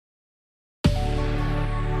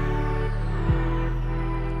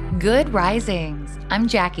Good risings. I'm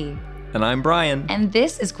Jackie. And I'm Brian. And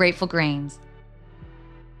this is Grateful Grains.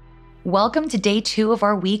 Welcome to day 2 of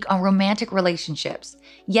our week on romantic relationships.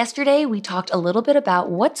 Yesterday, we talked a little bit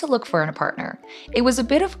about what to look for in a partner. It was a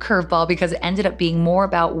bit of a curveball because it ended up being more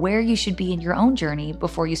about where you should be in your own journey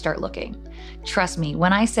before you start looking. Trust me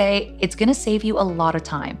when I say it's going to save you a lot of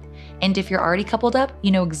time. And if you're already coupled up,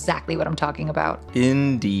 you know exactly what I'm talking about.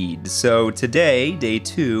 Indeed. So today, day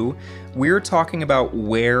 2, we're talking about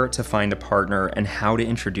where to find a partner and how to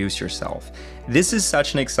introduce yourself. This is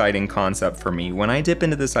such an exciting concept for me. When I dip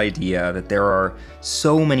into this idea that there are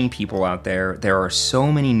so many people out there, there are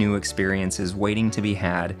so many new experiences waiting to be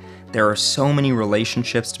had, there are so many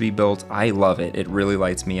relationships to be built, I love it. It really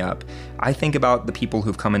lights me up. I think about the people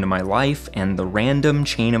who've come into my life and the random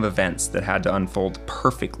chain of events that had to unfold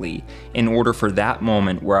perfectly in order for that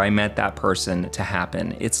moment where I met that person to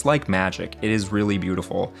happen. It's like magic. It is really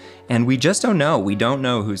beautiful. And we just don't know. We don't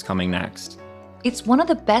know who's coming next. It's one of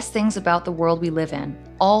the best things about the world we live in,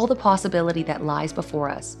 all the possibility that lies before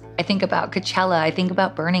us. I think about Coachella, I think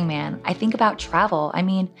about Burning Man, I think about travel. I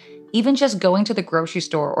mean, even just going to the grocery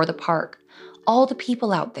store or the park. All the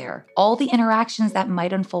people out there, all the interactions that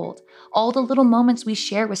might unfold, all the little moments we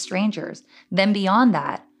share with strangers. Then beyond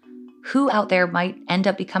that, who out there might end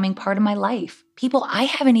up becoming part of my life? People I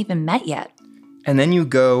haven't even met yet. And then you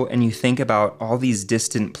go and you think about all these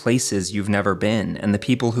distant places you've never been, and the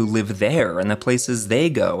people who live there, and the places they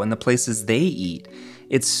go, and the places they eat.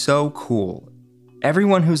 It's so cool.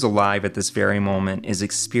 Everyone who's alive at this very moment is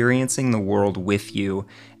experiencing the world with you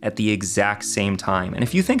at the exact same time. And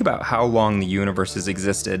if you think about how long the universe has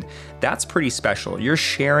existed, that's pretty special. You're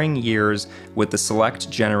sharing years with the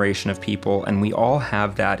select generation of people, and we all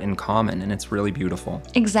have that in common, and it's really beautiful.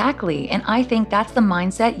 Exactly, and I think that's the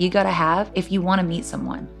mindset you gotta have if you wanna meet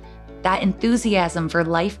someone. That enthusiasm for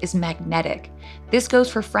life is magnetic. This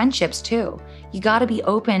goes for friendships too. You gotta be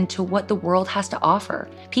open to what the world has to offer.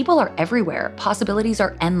 People are everywhere. Possibilities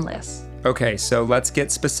are endless. Okay, so let's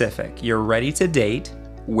get specific. You're ready to date.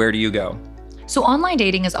 Where do you go? So online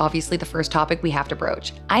dating is obviously the first topic we have to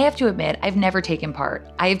broach. I have to admit, I've never taken part.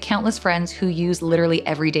 I have countless friends who use literally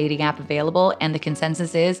every dating app available, and the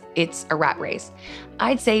consensus is it's a rat race.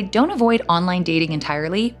 I'd say don't avoid online dating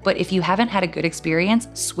entirely, but if you haven't had a good experience,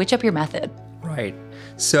 switch up your method. Right.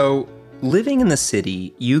 So living in the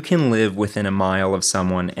city, you can live within a mile of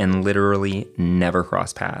someone and literally never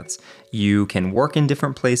cross paths. You can work in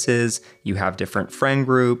different places, you have different friend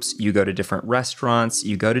groups, you go to different restaurants,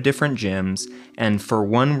 you go to different gyms, and for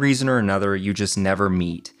one reason or another, you just never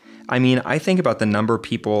meet. I mean, I think about the number of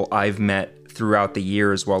people I've met throughout the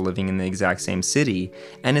years while living in the exact same city,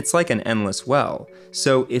 and it's like an endless well.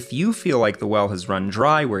 So if you feel like the well has run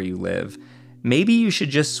dry where you live, maybe you should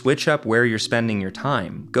just switch up where you're spending your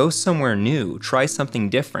time. Go somewhere new, try something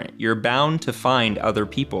different. You're bound to find other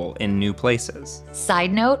people in new places.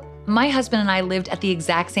 Side note, my husband and I lived at the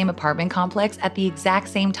exact same apartment complex at the exact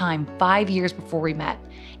same time 5 years before we met.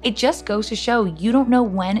 It just goes to show you don't know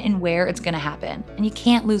when and where it's gonna happen, and you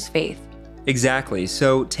can't lose faith. Exactly,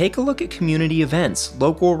 so take a look at community events,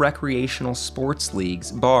 local recreational sports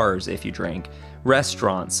leagues, bars if you drink,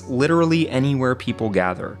 restaurants, literally anywhere people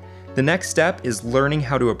gather. The next step is learning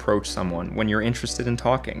how to approach someone when you're interested in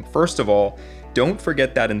talking. First of all, don't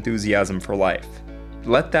forget that enthusiasm for life.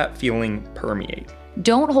 Let that feeling permeate.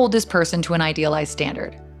 Don't hold this person to an idealized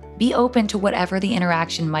standard. Be open to whatever the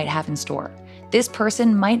interaction might have in store. This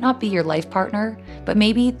person might not be your life partner, but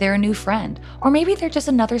maybe they're a new friend, or maybe they're just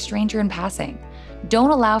another stranger in passing.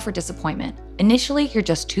 Don't allow for disappointment. Initially, you're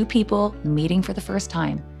just two people meeting for the first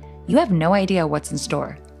time. You have no idea what's in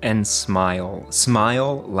store. And smile.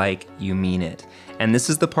 Smile like you mean it. And this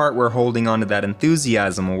is the part where holding on to that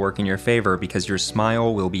enthusiasm will work in your favor because your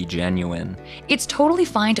smile will be genuine. It's totally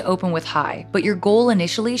fine to open with hi, but your goal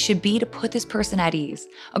initially should be to put this person at ease.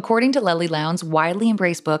 According to Leslie Lowndes' widely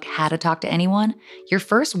embraced book, How to Talk to Anyone, your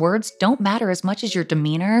first words don't matter as much as your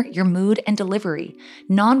demeanor, your mood, and delivery.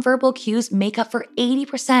 Nonverbal cues make up for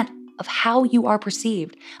 80% of how you are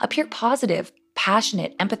perceived. Appear positive,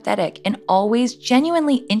 passionate, empathetic, and always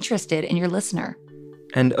genuinely interested in your listener.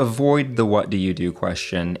 And avoid the what do you do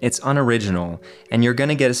question. It's unoriginal, and you're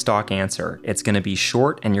gonna get a stock answer. It's gonna be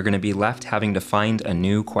short, and you're gonna be left having to find a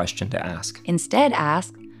new question to ask. Instead,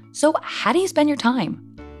 ask, so how do you spend your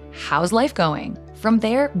time? How's life going? From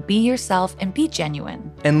there, be yourself and be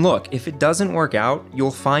genuine. And look, if it doesn't work out,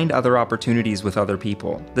 you'll find other opportunities with other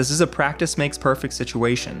people. This is a practice makes perfect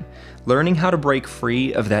situation. Learning how to break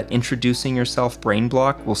free of that introducing yourself brain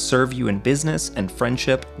block will serve you in business and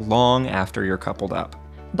friendship long after you're coupled up.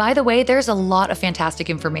 By the way, there's a lot of fantastic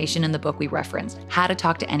information in the book we referenced, How to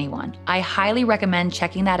Talk to Anyone. I highly recommend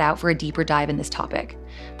checking that out for a deeper dive in this topic.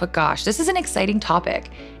 But gosh, this is an exciting topic.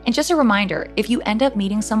 And just a reminder, if you end up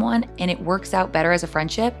meeting someone and it works out better as a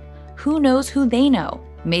friendship, who knows who they know?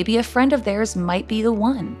 Maybe a friend of theirs might be the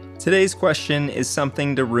one. Today's question is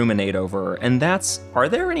something to ruminate over, and that's, are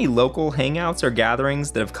there any local hangouts or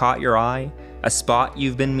gatherings that have caught your eye? A spot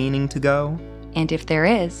you've been meaning to go? And if there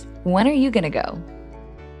is, when are you gonna go?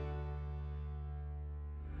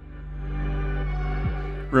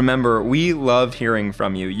 Remember, we love hearing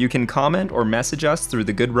from you. You can comment or message us through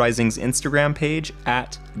the Good Risings Instagram page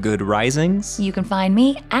at Good Risings. You can find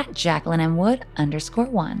me at Jacqueline M. Wood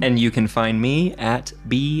 _1. And you can find me at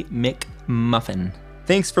B. McMuffin.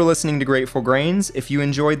 Thanks for listening to Grateful Grains. If you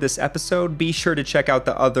enjoyed this episode, be sure to check out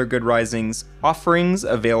the other Good Risings offerings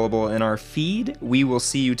available in our feed. We will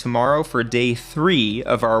see you tomorrow for day 3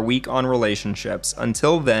 of our week on relationships.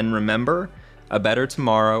 Until then, remember, a better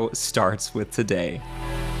tomorrow starts with today.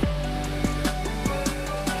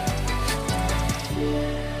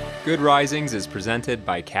 Good Risings is presented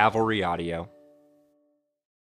by Cavalry Audio.